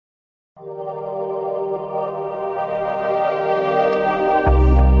For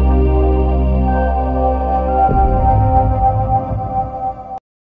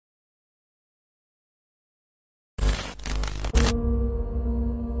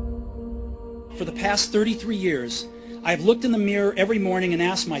the past 33 years, I have looked in the mirror every morning and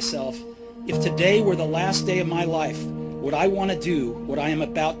asked myself, if today were the last day of my life, would I want to do what I am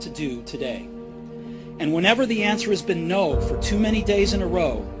about to do today? And whenever the answer has been no for too many days in a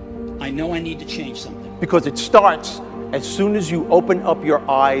row, I know I need to change something. Because it starts as soon as you open up your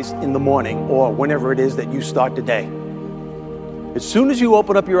eyes in the morning or whenever it is that you start the day. As soon as you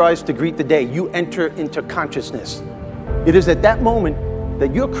open up your eyes to greet the day, you enter into consciousness. It is at that moment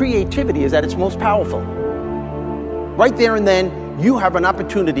that your creativity is at its most powerful. Right there and then, you have an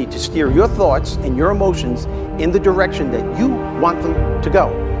opportunity to steer your thoughts and your emotions in the direction that you want them to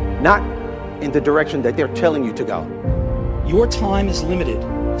go, not in the direction that they're telling you to go. Your time is limited,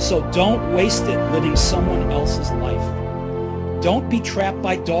 so don't waste it living someone else's life. Don't be trapped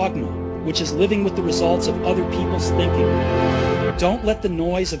by dogma, which is living with the results of other people's thinking. Don't let the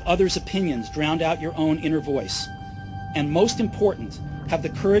noise of others' opinions drown out your own inner voice. And most important, have the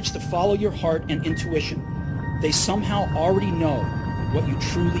courage to follow your heart and intuition. They somehow already know what you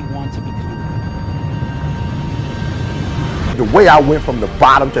truly want to become. The way I went from the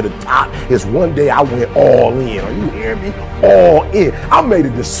bottom to the top is one day I went all in. Are you hearing me? All in. I made a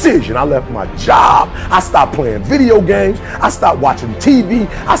decision. I left my job. I stopped playing video games. I stopped watching TV.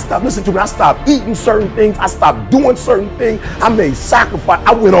 I stopped listening to me. I stopped eating certain things. I stopped doing certain things. I made sacrifice.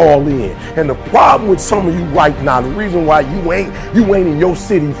 I went all in. And the problem with some of you right now, the reason why you ain't in your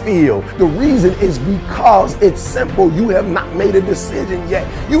city field, the reason is because it's simple. You have not made a decision yet.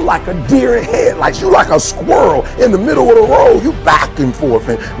 You like a deer in headlights. You like a squirrel in the middle of the road. You back and forth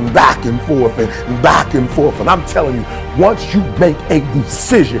and back and forth and back and forth. And I'm telling you, once you make a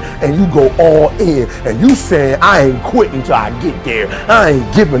decision and you go all in and you saying, I ain't quitting till I get there. I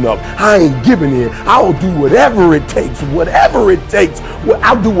ain't giving up. I ain't giving in. I'll do whatever it takes, whatever it takes.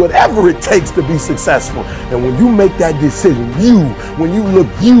 I'll do whatever it takes to be successful. And when you make that decision, when you look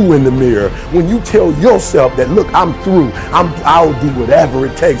you in the mirror, when you tell yourself that, look, I'm through. I'll do whatever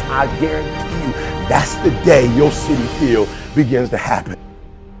it takes. I guarantee you, that's the day your city field begins to happen.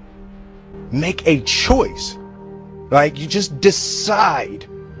 Make a choice. Like, you just decide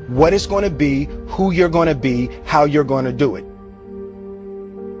what it's going to be, who you're going to be, how you're going to do it.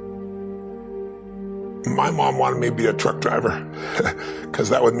 My mom wanted me to be a truck driver because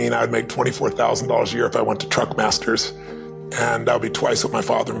that would mean I would make $24,000 a year if I went to Truck Masters, and that would be twice what my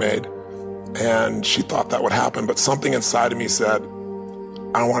father made. And she thought that would happen, but something inside of me said,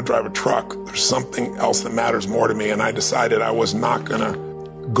 I don't want to drive a truck. There's something else that matters more to me. And I decided I was not going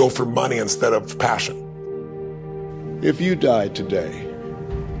to go for money instead of passion. If you died today,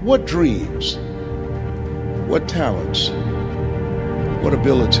 what dreams, what talents, what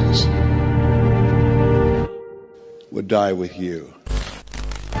abilities would die with you?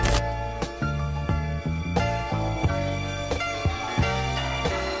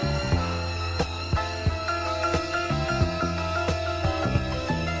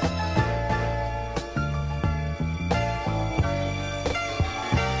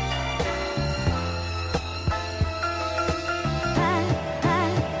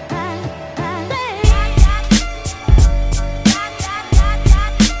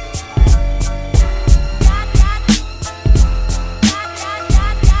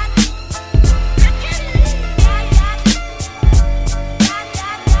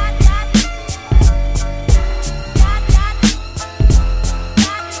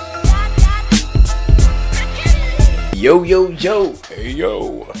 Yo, yo, yo. Hey,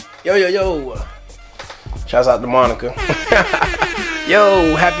 yo. Yo, yo, yo. Shouts out to Monica.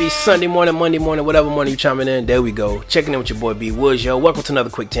 Yo, happy Sunday morning, Monday morning, whatever morning you chiming in. There we go. Checking in with your boy B Woods, yo. Welcome to another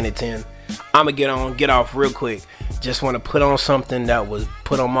quick 10 at 10. I'm going to get off real quick. Just want to put on something that was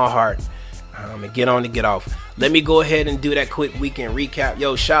put on my heart. And get on to get off. Let me go ahead and do that quick weekend recap.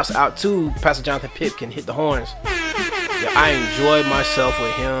 Yo, shouts out to Pastor Jonathan Pipkin. Hit the horns. Yo, I enjoyed myself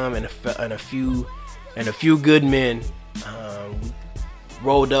with him and a few good men. We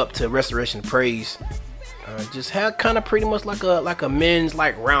rolled up to Restoration Praise. Just had kind of pretty much like a men's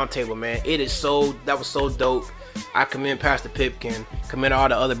round table, man. That was so dope. I commend Pastor Pipkin, commend all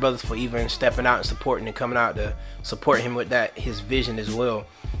the other brothers for even stepping out and supporting and coming out to support him with his vision as well.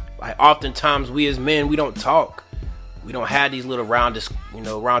 Oftentimes we as men, we don't talk. We don't have these little round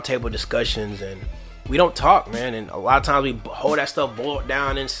table discussions, and we don't talk, man. And a lot of times we hold that stuff boiled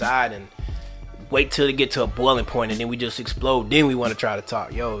down inside and wait till it get to a boiling point, and then we just explode. Then we want to try to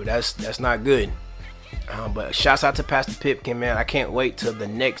talk. Yo, that's not good. But shouts out to Pastor Pipkin, man. I can't wait till the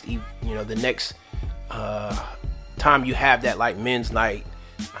next time you have that like men's night.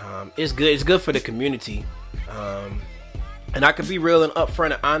 It's good for the community. And I can be real and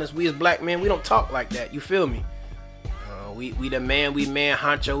upfront and honest. We as black men, we don't talk like that. You feel me? We the man, we man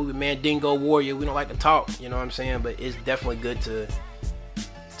honcho, we the man dingo warrior. We don't like to talk, you know what I'm saying? But it's definitely good to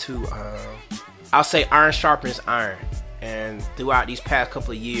I'll say iron sharpens iron. And throughout these past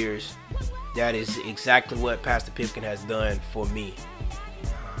couple of years, that is exactly what Pastor Pipkin has done for me.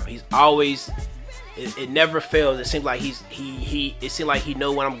 He's always, it never fails. It seems like it seems like he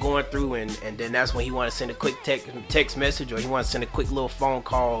know what I'm going through, and then that's when he want to send a quick text message, or he want to send a quick little phone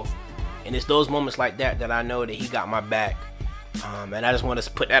call. And it's those moments like that I know that he got my back. And I just want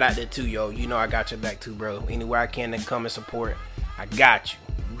to put that out there too, yo. You know I got your back too, bro. Anywhere I can to come and support, I got you.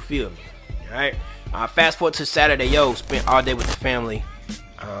 You feel me? All right. Fast forward to Saturday, yo. Spent all day with the family.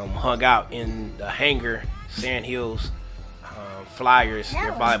 Hung out in the hangar, Sand Hills, Flyers,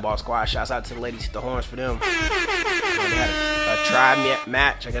 their volleyball squad. Shouts out to the ladies, hit the horns for them. They had a try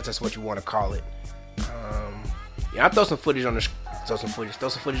match. I guess that's what you want to call it. Yeah, I'll throw some footage on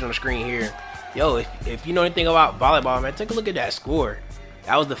the screen here. Yo, if you know anything about volleyball, man, take a look at that score.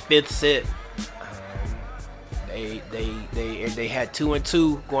 That was the 5th set. They had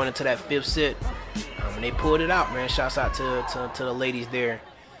 2-2 going into that 5th set. And they pulled it out, man. Shouts out to the ladies there.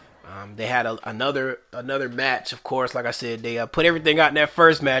 They had another match, of course. Like I said, they put everything out in that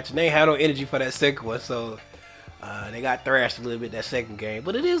first match, and they had no energy for that second one. So they got thrashed a little bit that second game.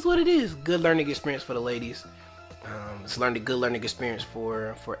 But it is what it is. Good learning experience for the ladies. It's a good learning experience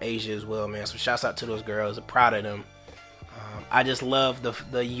for Asia as well, man. So shouts out to those girls. I'm proud of them. I just love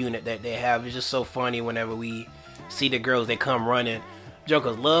the unit that they have. It's just so funny whenever we see the girls, they come running.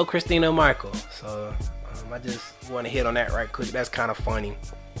 Jokers love Christina and Michael. So I just want to hit on that right quick. That's kind of funny.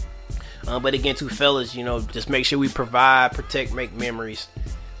 But again, too, fellas, you know, just make sure we provide, protect, make memories.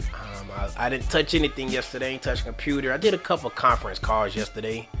 I didn't touch anything yesterday. I ain't touched a computer. I did a couple conference calls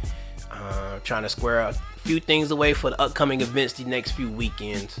yesterday. Trying to square a few things away for the upcoming events the next few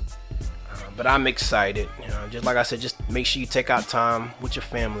weekends. But I'm excited. You know, just like I said, just make sure you take out time with your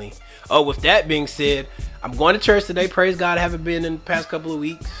family. Oh, with that being said, I'm going to church today. Praise God, I haven't been in the past couple of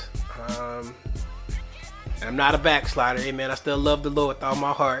weeks. I'm not a backslider. Hey, man, I still love the Lord with all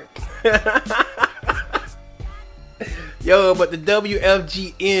my heart. Yo, but the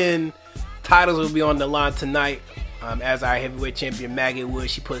WFGN titles will be on the line tonight. As our heavyweight champion Maggie Wood,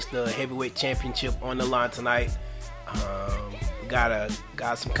 she puts the heavyweight championship on the line tonight. Got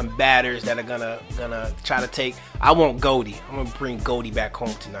some combaters that are gonna try to take. I want Goldie. I'm gonna bring Goldie back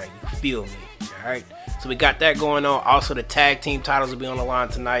home tonight. You feel me? All right. So we got that going on. Also, the tag team titles will be on the line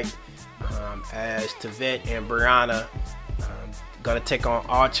tonight. As Tavette and Brianna gonna take on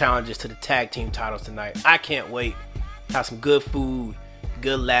all challenges to the tag team titles tonight. I can't wait. Have some good food,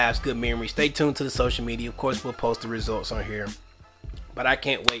 good laughs, good memories. Stay tuned to the social media. Of course, we'll post the results on here. But I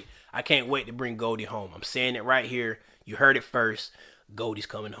can't wait. I can't wait to bring Goldie home. I'm saying it right here. You heard it first. Goldie's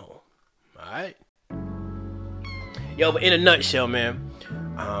coming home. All right. Yo, but in a nutshell, man,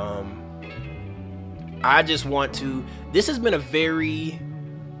 I just want to. This has been a very.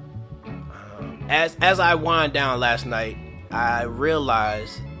 As I wind down last night, I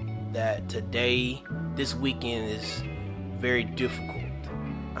realized that this weekend is very difficult.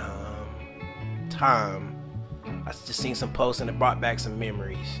 Time. I just seen some posts and it brought back some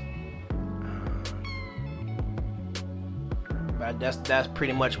memories. But that's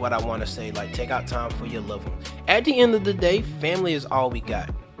pretty much what I want to say. Like, take out time for your loved ones. At the end of the day, family is all we got.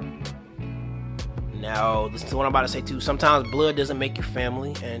 Now, listen to what I'm about to say too. Sometimes blood doesn't make you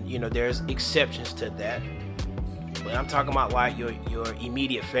family, and you know there's exceptions to that. But I'm talking about like your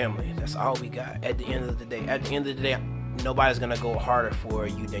immediate family. That's all we got. At the end of the day, nobody's gonna go harder for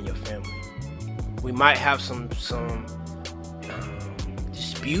you than your family. We might have some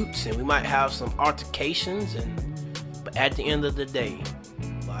disputes, and we might have some altercations, but at the end of the day,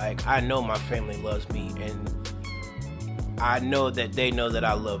 like, I know my family loves me, and I know that they know that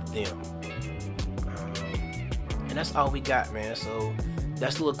I love them. And that's all we got, man. So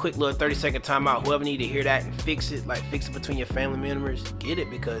that's a quick little 30-second timeout. Whoever need to hear that and fix it between your family members, get it,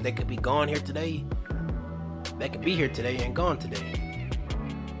 because they could be gone here today. They could be here today and gone today.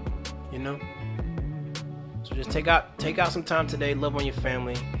 You know? So just take out some time today, love on your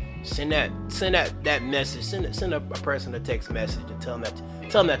family. Send that message. Send a person a text message and tell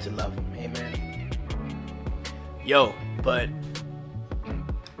them that you love them. Amen. Yo, but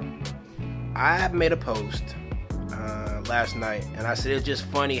I made a post last night, and I said it's just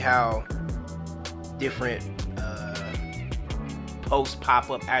funny how different posts pop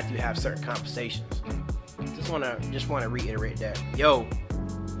up after you have certain conversations. Just wanna reiterate that. Yo,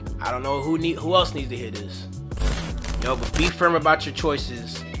 I don't know who else needs to hear this. Yo, but be firm about your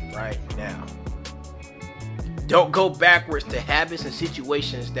choices right now. Don't go backwards to habits and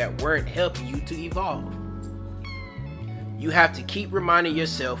situations that weren't helping you to evolve. You have to keep reminding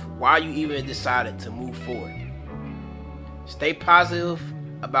yourself why you even decided to move forward. Stay positive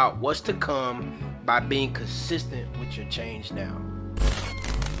about what's to come by being consistent with your change now.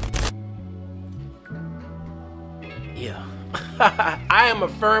 Yeah. I am a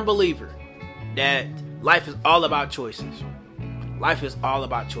firm believer that life is all about choices. Life is all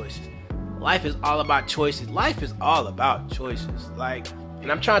about choices. Life is all about choices. Life is all about choices. Like,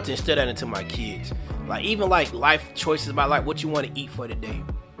 and I'm trying to instill that into my kids. Like, even like life choices about like what you want to eat for the day.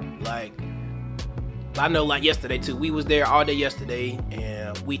 Like, I know like yesterday too, we was there all day yesterday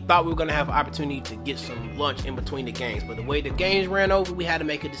and we thought we were going to have an opportunity to get some lunch in between the games. But the way the games ran over, we had to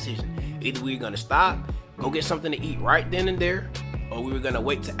make a decision. Either we were going to stop, go get something to eat right then and there, or we were going to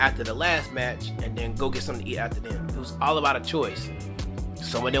wait till after the last match and then go get something to eat after then. It was all about a choice.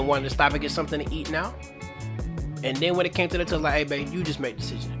 Some of them wanted to stop and get something to eat now. And then when it came to the time, like, hey, babe, you just make the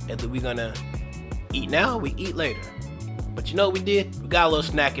decision. Either we're going to eat now, we eat later. But you know what we did? We got a little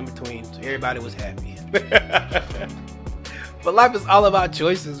snack in between, so everybody was happy. But life is all about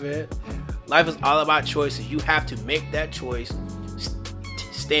choices, man. Life is all about choices. You have to make that choice,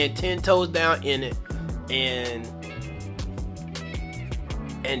 stand 10 toes down in it,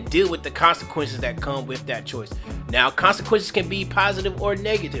 and deal with the consequences that come with that choice. Now, consequences can be positive or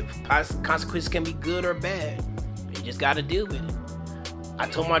negative. Consequences can be good or bad. You just got to deal with it. I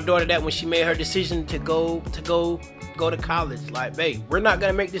told my daughter that when she made her decision to go to college. Like, babe, we're not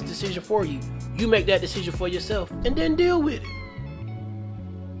gonna make this decision for you. You make that decision for yourself, and then deal with it.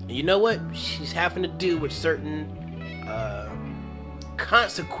 And you know what? She's having to deal with certain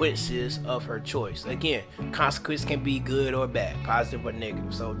consequences of her choice. Again, consequences can be good or bad, positive or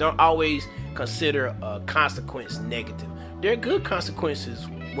negative. So don't always consider a consequence negative. There are good consequences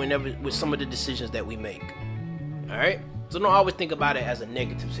with some of the decisions that we make. All right. So don't always think about it as a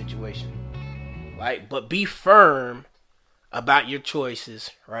negative situation, right? But be firm about your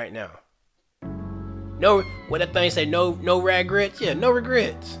choices right now. No, what that thing say? No regrets. Yeah, no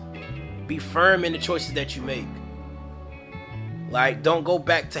regrets. Be firm in the choices that you make. Like, don't go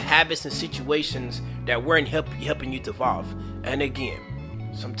back to habits and situations that weren't helping you to evolve. And again,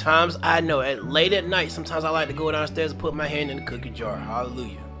 sometimes I know late at night, sometimes I like to go downstairs and put my hand in the cookie jar.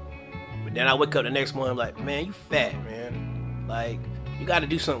 Hallelujah. But then I wake up the next morning, I'm like, man, you fat, man. Like, you got to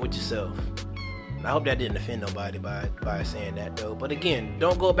do something with yourself. And I hope that didn't offend nobody by saying that, though. But again,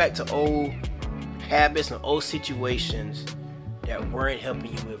 don't go back to old habits and old situations that weren't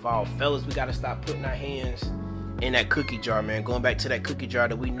helping you evolve. Fellas, we got to stop putting our hands in that cookie jar, man. Going back to that cookie jar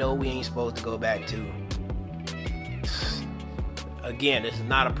that we know we ain't supposed to go back to. Again, this is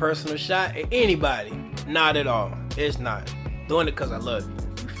not a personal shot at anybody. Not at all. It's not. Doing it because I love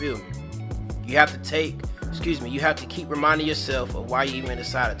you. You feel me? You have to keep reminding yourself of why you even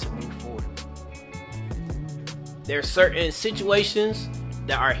decided to move forward. There are certain situations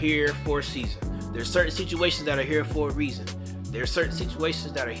that are here for a season. There are certain situations that are here for a reason. There are certain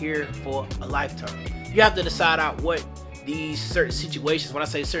situations that are here for a lifetime. You have to decide out what these certain situations, when I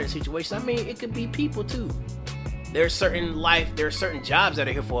say certain situations, I mean it could be people too. There are certain jobs that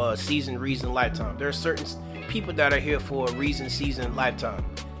are here for a season, reason, lifetime. There are certain people that are here for a reason, season, lifetime.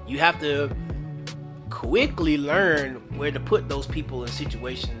 You have to quickly learn where to put those people in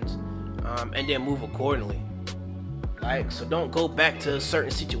situations, and then move accordingly. Like, so don't go back to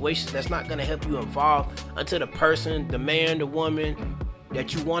certain situations that's not going to help you evolve until the person, the man, the woman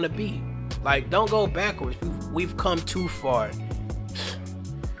that you want to be. Like, don't go backwards. We've come too far.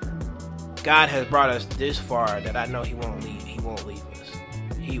 God has brought us this far that I know He won't leave. He won't leave us.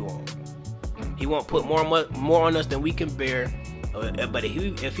 He won't. He won't put more on us than we can bear. But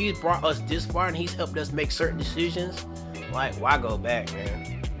if He's brought us this far and He's helped us make certain decisions, like, why go back,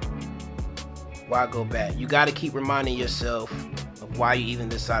 man? Why go back? You got to keep reminding yourself of why you even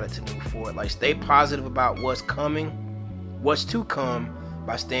decided to move forward. Like, stay positive about what's coming, what's to come,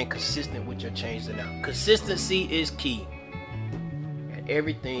 by staying consistent with your change now. Consistency is key at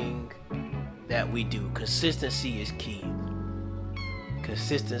everything that we do. Consistency is key.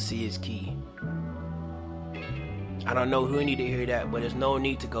 Consistency is key. I don't know who need to hear that, but there's no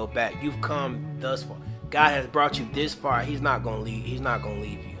need to go back. You've come thus far. God has brought you this far. He's not gonna leave. He's not gonna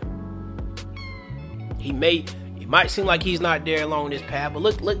leave you. It might seem like He's not there along this path, but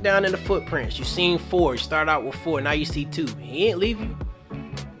look down in the footprints. You've seen 4. You start out with 4. Now you see 2. He ain't leave you.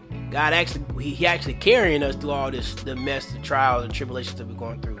 God He actually carrying us through all this, the mess, the trials, the tribulations that we're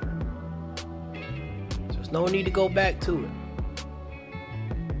going through. So There's no need to go back to it.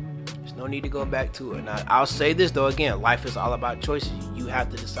 There's no need to go back to it. Now, I'll say this though again, life is all about choices. You have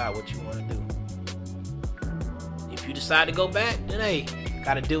to decide what you want to do. If you decide to go back, then hey,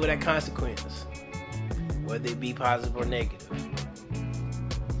 gotta deal with that consequence, whether it be positive or negative.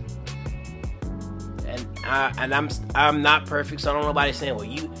 And I'm not perfect, so I don't know nobody saying, well,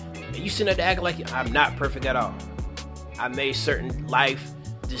 you sitting there to act like I'm not perfect at all. I made certain life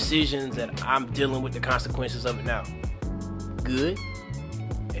decisions that I'm dealing with the consequences of it now, good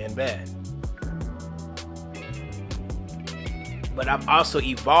and bad. But I've also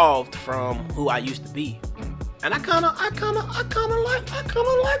evolved from who I used to be, and I kind of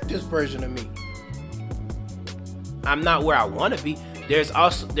like this version of me. I'm not where I want to be. There's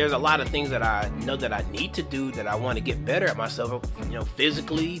a lot of things that I know that I need to do, that I want to get better at myself,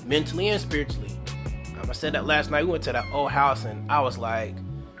 physically, mentally, and spiritually. I said that last night. We went to that old house, and I was like,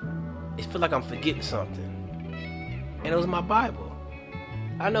 it feel like I'm forgetting something, and it was my Bible.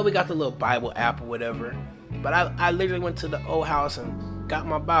 I know we got the little Bible app or whatever, but I literally went to the old house and got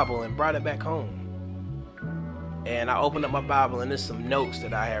my Bible and brought it back home. And I opened up my Bible, and there's some notes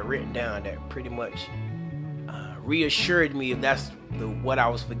that I had written down that pretty much reassured me if that's what I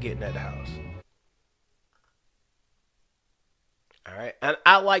was forgetting at the house. All right, and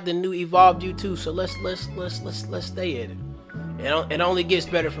I like the new evolved you too. So let's stay at it. It only gets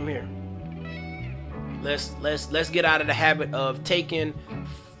better from here. Let's get out of the habit of taking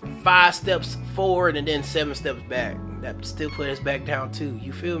 5 steps forward and then 7 steps back. That still put us back down too.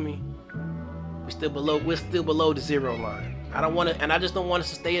 You feel me? We're still below the 0 line. I just don't want us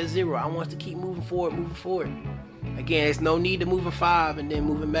to stay at 0. I want us to keep moving forward. Again, there's no need to move a 5 and then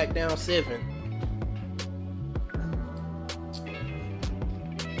moving back down 7.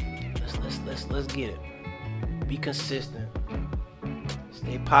 Let's get it. Be consistent.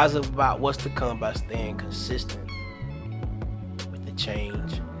 Stay positive about what's to come by staying consistent with the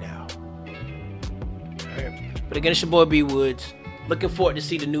change now. Alright. But again, it's your boy B Woods. Looking forward to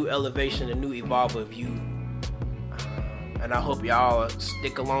see the new elevation, the new evolve of you. And I hope y'all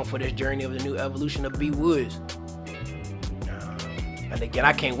stick along for this journey of the new evolution of B Woods. And again,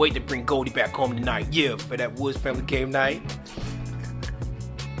 I can't wait to bring Goldie back home tonight. Yeah, for that Woods family game night.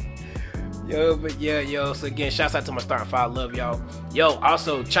 Yo, so again, shouts out to my starting 5. Love y'all. Yo,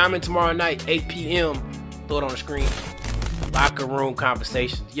 also chime in tomorrow night, 8 p.m. Throw it on the screen. Locker room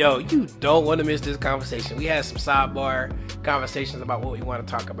conversations. Yo, you don't want to miss this conversation. We had some sidebar conversations about what we want to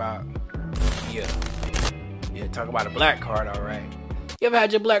talk about. Yeah, talk about a black card, all right. You ever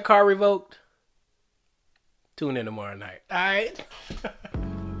had your black card revoked? Tune in tomorrow night. All right.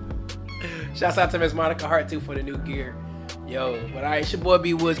 Shouts out to Miss Monica Hart too for the new gear. Yo, but all right, it's your boy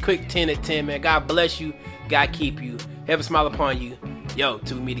B Woods. Quick 10 at 10, man. God bless you. God keep you. Heaven smile upon you. Yo,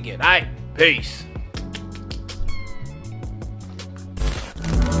 till we meet again. All right, peace.